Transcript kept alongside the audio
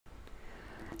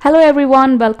Hello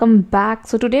everyone, welcome back.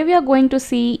 So today we are going to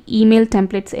see email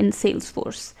templates in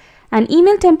Salesforce. An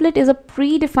email template is a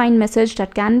predefined message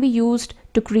that can be used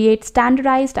to create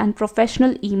standardized and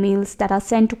professional emails that are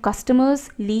sent to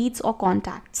customers, leads, or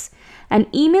contacts. An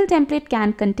email template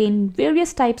can contain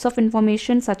various types of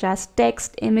information such as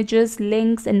text, images,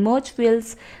 links, and merge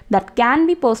fields that can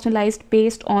be personalized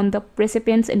based on the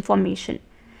recipient's information.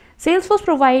 Salesforce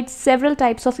provides several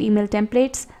types of email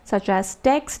templates such as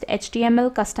text,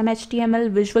 HTML, custom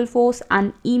HTML, Visualforce,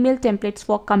 and email templates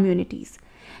for communities.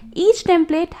 Each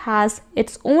template has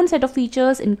its own set of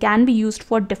features and can be used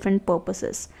for different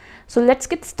purposes. So let's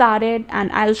get started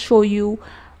and I'll show you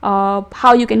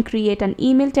how you can create an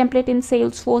email template in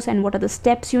Salesforce and what are the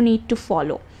steps you need to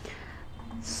follow.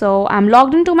 So I'm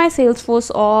logged into my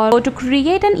Salesforce. Or to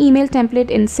create an email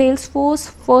template in Salesforce,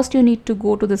 first you need to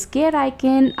go to this gear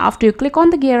icon. After you click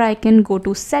on the gear icon, go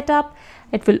to setup.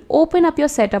 It will open up your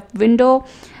setup window.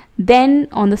 Then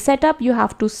on the setup, you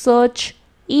have to search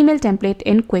email template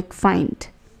in quick find.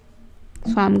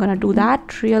 So I'm gonna do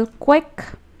that real quick.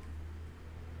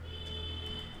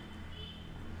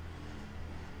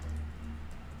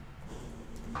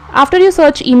 After you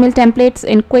search email templates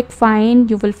in quick find,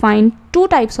 you will find two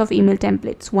types of email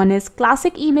templates. One is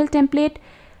classic email template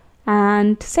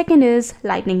and second is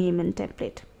lightning email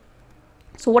template.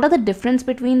 So what are the difference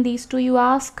between these two, you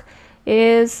ask?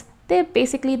 There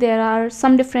are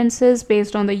some differences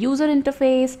based on the user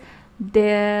interface,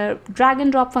 their drag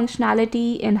and drop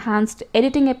functionality, enhanced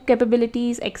editing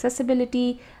capabilities,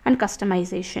 accessibility, and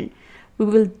customization. We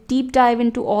will deep dive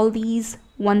into all these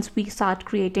once we start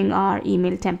creating our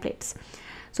email templates.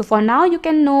 So for now, you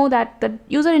can know that the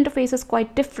user interface is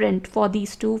quite different for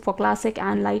these two, for classic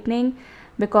and lightning,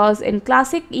 because in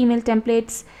classic email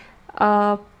templates,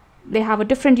 they have a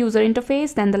different user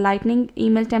interface than the lightning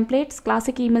email templates.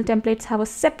 Classic email templates have a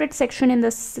separate section in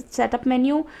the setup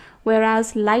menu,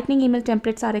 whereas lightning email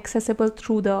templates are accessible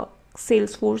through the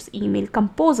Salesforce email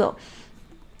composer.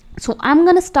 So I'm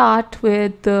going to start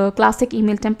with the classic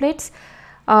email templates.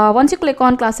 Once you click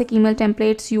on classic email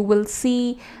templates, you will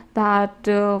see that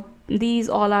these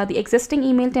all are the existing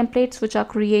email templates which are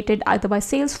created either by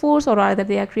Salesforce or either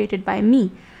they are created by me.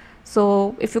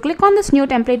 So if you click on this new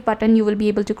template button, you will be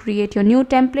able to create your new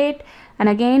template. And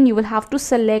again, you will have to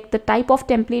select the type of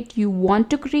template you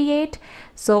want to create.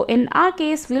 So in our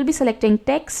case, we'll be selecting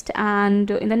text,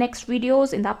 and in the next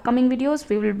videos, in the upcoming videos,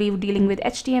 we will be dealing with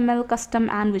HTML, custom,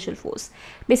 and Visualforce.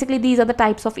 Basically, these are the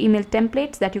types of email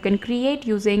templates that you can create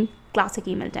using classic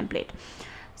email template.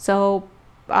 So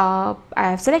I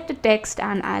have selected text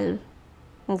and I'll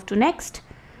move to next.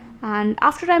 And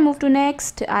after I move to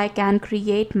next, I can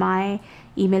create my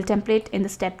email template in the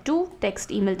step 2,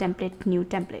 text email template, new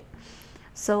template.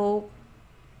 So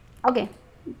okay,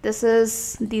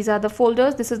 these are the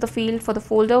folders. This is the field for the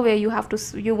folder where you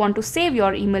want to save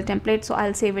your email template. So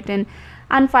I'll save it in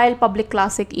unfiled public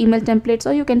classic email templates,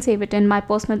 or you can save it in my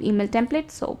personal email template.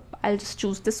 So I'll just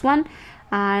choose this one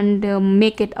and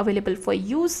make it available for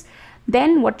use.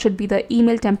 Then what should be the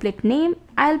email template name?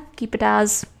 I'll keep it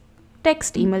as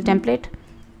text email template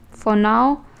for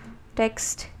now.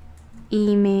 Text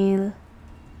email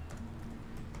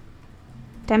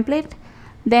template.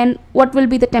 Then what will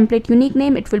be the template unique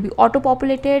name? It will be auto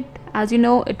populated. As you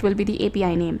know, it will be the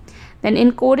API name. Then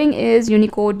encoding is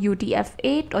Unicode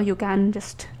UTF-8, or you can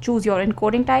just choose your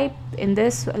encoding type. In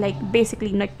this,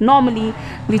 normally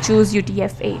we choose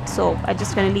UTF-8, so I'm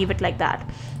just gonna leave it like that.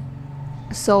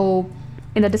 So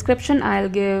in the description, I'll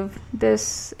give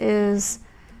this is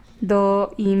the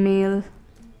email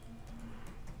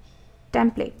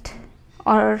template,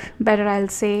 or better, I'll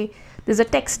say this is a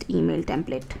text email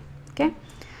template. Okay,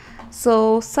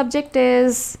 so subject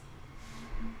is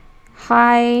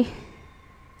hi,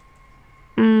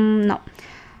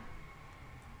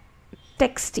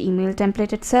 text email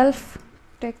template itself,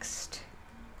 text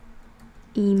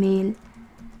email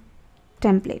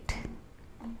template,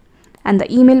 and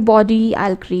the email body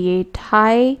I'll create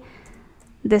hi,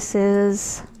 this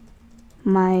is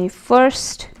my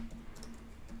first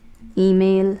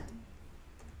email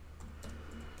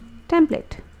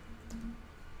template.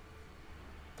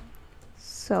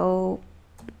 So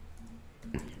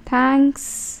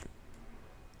thanks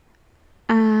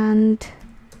and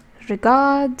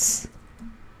regards,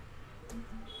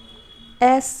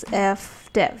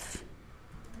 SF Dev.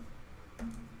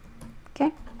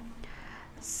 Okay,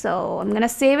 so I'm gonna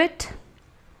save it.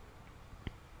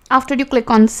 After you click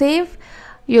on save,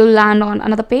 you'll land on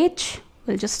another page.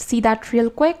 We'll just see that real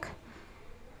quick.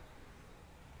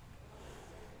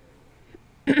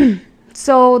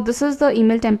 So this is the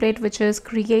email template which is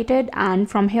created, and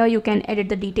from here you can edit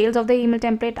the details of the email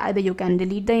template. Either you can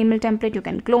delete the email template, you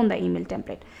can clone the email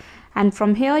template, and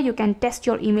from here you can test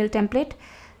your email template.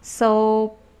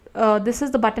 So this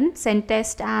is the button, send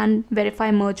test and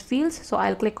verify merge fields. So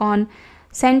I'll click on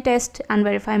send test and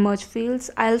verify merge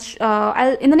fields. I'll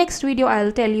in the next video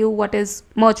I'll tell you what is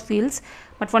merge fields,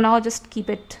 but for now just keep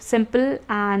it simple,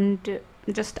 and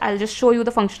I'll just show you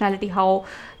the functionality, how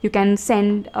you can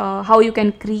send, how you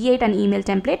can create an email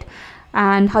template,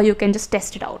 and how you can just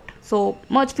test it out. So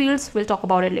merge fields, we'll talk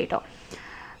about it later.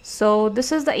 So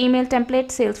this is the email template,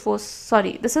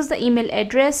 this is the email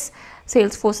address,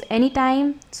 Salesforce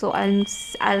anytime. So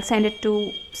I'll send it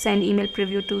to send email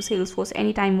preview to Salesforce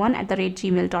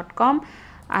anytime1@gmail.com.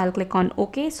 I'll click on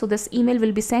OK. So this email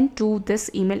will be sent to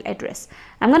this email address.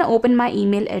 I'm going to open my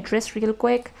email address real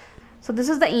quick. So this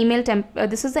is the email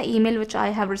this is the email which I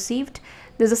have received.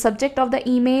 This is the subject of the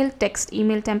email, text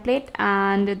email template,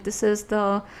 and this is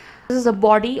the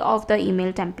body of the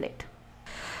email template.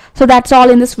 So that's all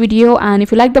in this video, and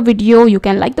if you like the video, you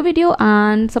can like the video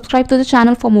and subscribe to the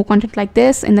channel for more content like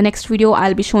this. In the next video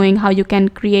I'll be showing how you can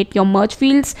create your merge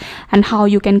fields and how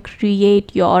you can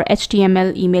create your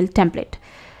HTML email template.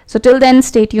 So till then,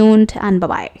 stay tuned and bye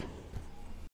bye.